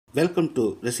Welcome to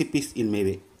recipes in my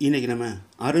way. இன்றைக்கி நம்ம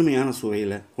அருமையான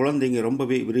சுவையில் குழந்தைங்க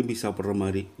ரொம்பவே விரும்பி சாப்பிட்ற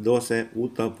மாதிரி தோசை,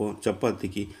 ஊத்தாப்பம்,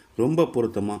 சப்பாத்திக்கு ரொம்ப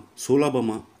பொருத்தமாக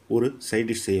சுலபமாக ஒரு சைட்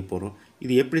டிஷ் செய்ய போகிறோம்.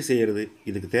 இது எப்படி செய்கிறது,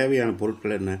 இதுக்கு தேவையான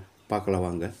பொருட்கள் என்ன பார்க்கலாம்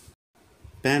வாங்க.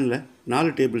 பேனில்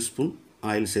 4 டேபிள் ஸ்பூன்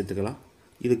ஆயில் சேர்த்துக்கலாம்.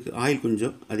 இதுக்கு ஆயில்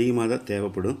கொஞ்சம் அதிகமாக தான்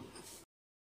தேவைப்படும்.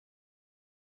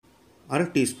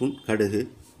 1/2 டீஸ்பூன் கடுகு,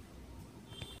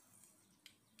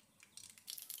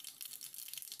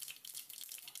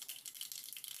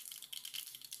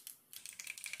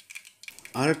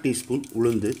 1/2 டீஸ்பூன்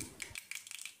உளுந்து,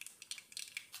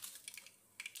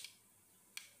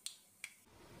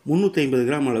 350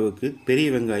 கிராம் அளவுக்கு பெரிய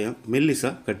வெங்காயம்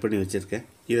மெல்லிசாக கட் பண்ணி வச்சுருக்கேன்.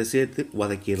 இதை சேர்த்து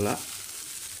வதக்கிடலாம்.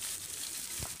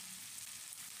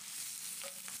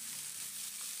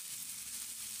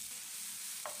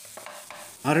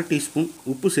 அரை டீஸ்பூன்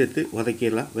உப்பு சேர்த்து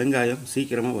வதக்கிடலாம். வெங்காயம்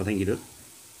சீக்கிரமாக வதங்கிடும்.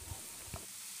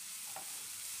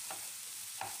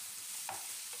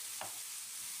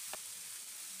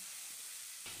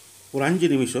 ஒரு 5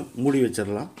 நிமிஷம் மூடி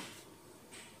வச்சிடலாம்.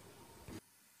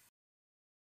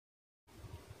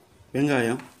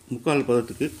 வெங்காயம் 3/4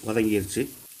 பதத்துக்கு வதங்கிருச்சு.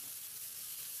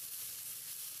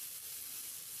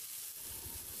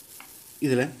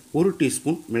 இதில் 1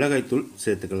 டீஸ்பூன் மிளகாய்த்தூள்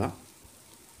சேர்த்துக்கலாம்.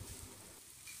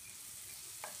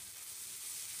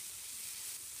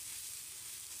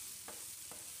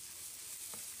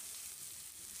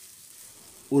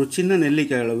 ஒரு சின்ன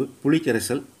நெல்லிக்காய் அளவு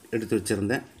புளிக்கரைசல் எடுத்து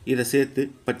வச்சுருந்தேன். இதை சேர்த்து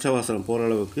பச்சை வாசனை போகிற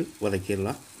அளவுக்கு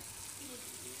வதக்கிடலாம்.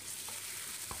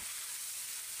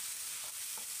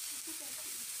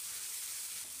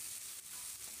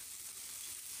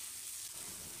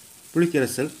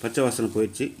 புளிக்கரைசல் பச்சை வாசனை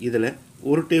போயிடுச்சு. இதில்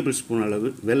 1 டேபிள் ஸ்பூன்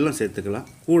அளவு வெல்லம் சேர்த்துக்கலாம்.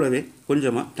 கூடவே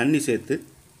கொஞ்சமாக தண்ணி சேர்த்து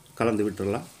கலந்து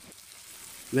விட்டுடலாம்.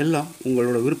 வெல்லம்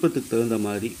உங்களோட விருப்பத்துக்கு தகுந்த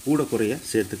மாதிரி கூட குறைய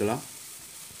சேர்த்துக்கலாம்.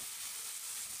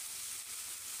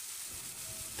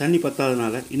 தண்ணி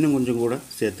பத்தாதனால இன்னும் கொஞ்சம் கூட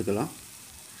சேர்த்துக்கலாம்.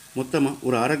 மொத்தமாக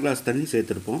ஒரு 1/2 கிளாஸ் தண்ணி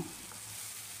சேர்த்துருப்போம்.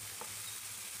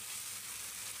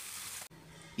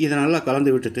 இதை நல்லா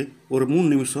கலந்து விட்டுட்டு ஒரு 3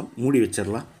 நிமிஷம் மூடி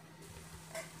வச்சிடலாம்.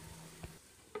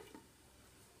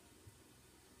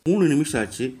 3 நிமிஷம்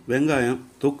ஆச்சு. வெங்காயம்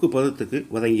தொக்கு பதத்துக்கு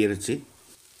வதங்கிருச்சு.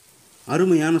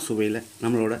 அருமையான சுவையில்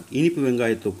நம்மளோட இனிப்பு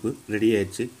வெங்காய தொக்கு ரெடி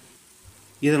ஆயிடுச்சு.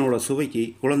 இதனோட சுவைக்கு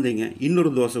குழந்தைங்க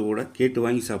இன்னொரு தோசை கூட கேட்டு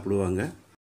வாங்கி சாப்பிடுவாங்க.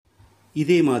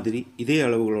 இதே மாதிரி இதே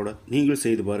அளவுகளோட நீங்களும்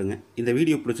செய்து பாருங்கள். இந்த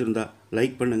வீடியோ பிடிச்சிருந்தா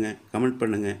லைக் பண்ணுங்கள், கமெண்ட்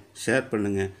பண்ணுங்கள், ஷேர்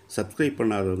பண்ணுங்கள். சப்ஸ்கிரைப்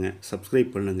பண்ணாதவங்க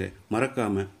சப்ஸ்கிரைப் பண்ணுங்கள்.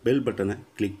 மறக்காமல் பெல் பட்டனை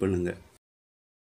கிளிக் பண்ணுங்கள்.